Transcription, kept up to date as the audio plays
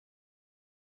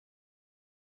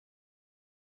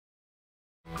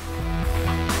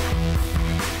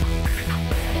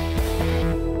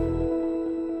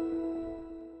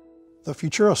The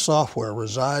Futura software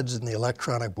resides in the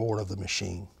electronic board of the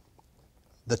machine.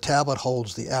 The tablet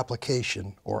holds the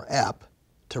application, or app,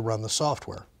 to run the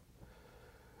software.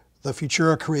 The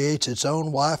Futura creates its own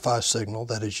Wi-Fi signal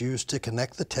that is used to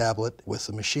connect the tablet with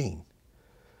the machine.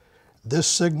 This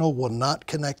signal will not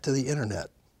connect to the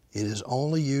internet. It is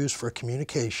only used for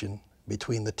communication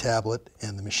between the tablet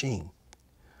and the machine.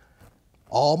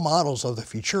 All models of the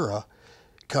Futura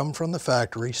come from the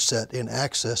factory set in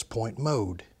access point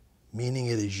mode, meaning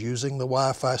it is using the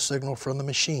Wi-Fi signal from the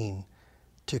machine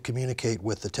to communicate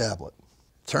with the tablet.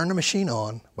 Turn the machine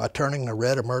on by turning the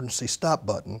red emergency stop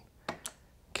button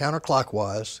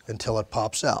counterclockwise until it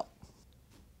pops out.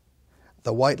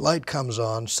 The white light comes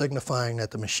on, signifying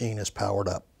that the machine is powered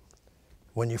up.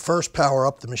 When you first power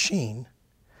up the machine,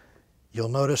 you'll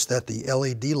notice that the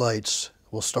LED lights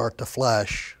will start to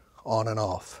flash on and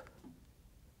off.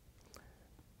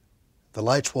 The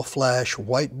lights will flash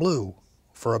white-blue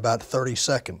for about 30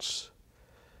 seconds.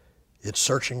 It's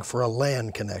searching for a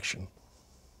LAN connection.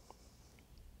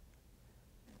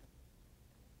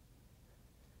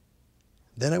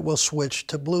 Then it will switch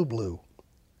to blue-blue,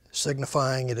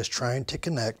 signifying it is trying to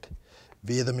connect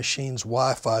via the machine's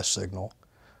Wi-Fi signal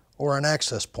or an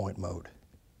access point mode.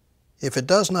 If it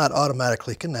does not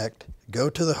automatically connect,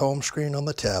 go to the home screen on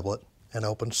the tablet and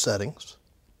open Settings,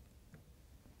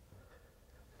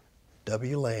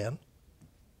 WLAN,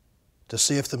 to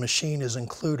see if the machine is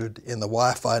included in the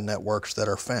Wi-Fi networks that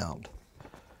are found.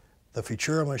 The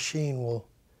Futura machine will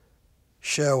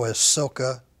show as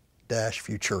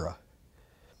𝗕𝘂𝘁𝗂𝗿.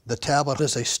 The tablet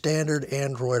is a standard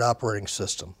Android operating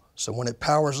system, so when it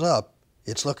powers up,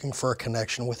 it's looking for a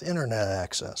connection with internet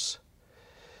access.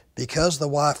 Because the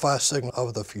Wi-Fi signal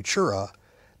of the Futura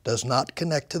does not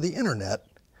connect to the internet,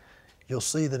 you'll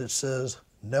see that it says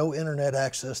no internet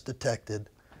access detected,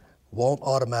 won't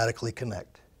automatically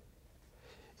connect.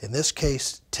 In this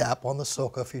case, tap on the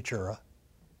𝗕𝘂𝘁𝗂𝗿,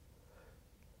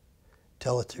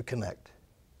 tell it to connect.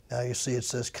 Now you see it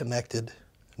says connected,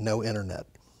 no internet.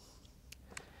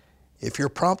 If you're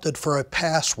prompted for a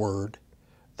password,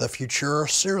 the Futura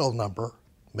serial number,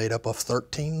 made up of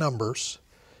 13 numbers,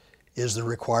 is the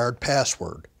required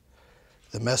password.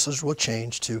 The message will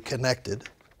change to connected,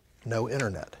 no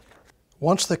internet.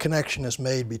 Once the connection is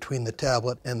made between the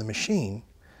tablet and the machine,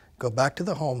 go back to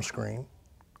the home screen,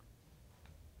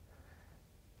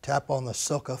 tap on the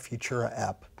𝗕𝘂𝘁𝗂𝗿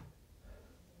app.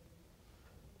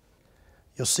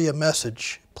 You'll see a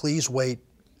message, please wait,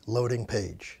 loading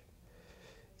page.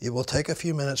 It will take a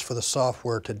few minutes for the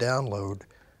software to download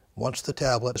once the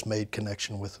tablet has made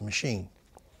connection with the machine.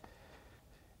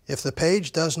 If the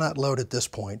page does not load at this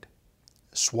point,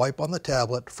 swipe on the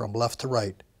tablet from left to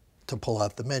right to pull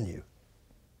out the menu.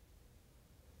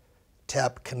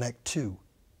 Tap Connect To.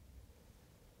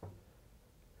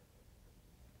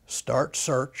 Start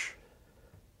search,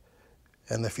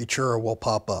 and the Futura will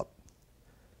pop up.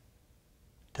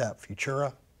 Tap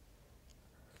Futura,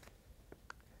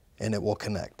 and it will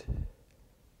connect.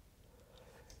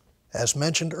 As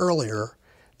mentioned earlier,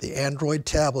 the Android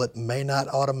tablet may not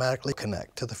automatically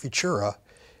connect to the Futura,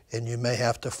 and you may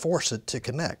have to force it to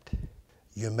connect.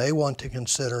 You may want to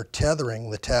consider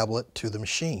tethering the tablet to the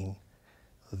machine,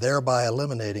 thereby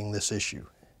eliminating this issue.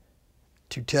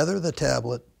 To tether the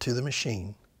tablet to the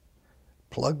machine,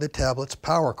 plug the tablet's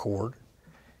power cord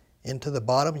into the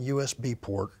bottom USB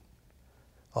port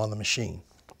on the machine.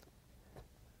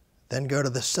 Then go to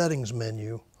the Settings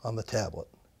menu on the tablet.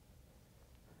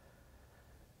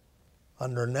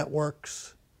 Under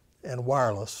Networks and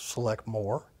Wireless, select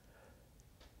More,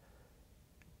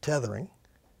 Tethering,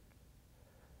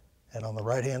 and on the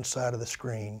right-hand side of the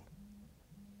screen,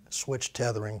 switch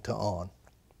tethering to On.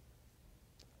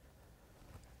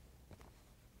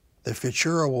 The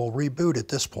Futura will reboot at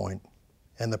this point,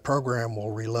 and the program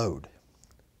will reload.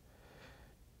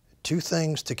 Two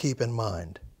things to keep in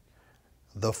mind.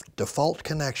 The default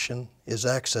connection is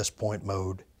access point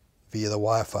mode via the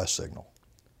Wi-Fi signal.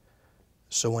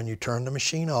 So when you turn the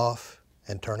machine off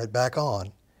and turn it back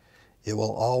on, it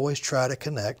will always try to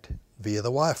connect via the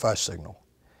Wi-Fi signal.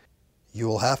 You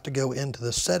will have to go into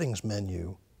the Settings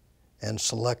menu and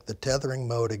select the tethering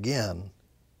mode again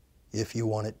if you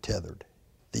want it tethered.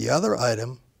 The other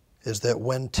item is that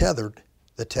when tethered,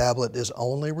 the tablet is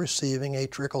only receiving a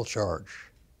trickle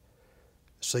charge.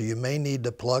 So you may need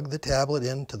to plug the tablet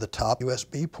into the top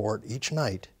USB port each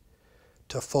night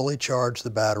to fully charge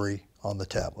the battery on the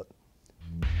tablet.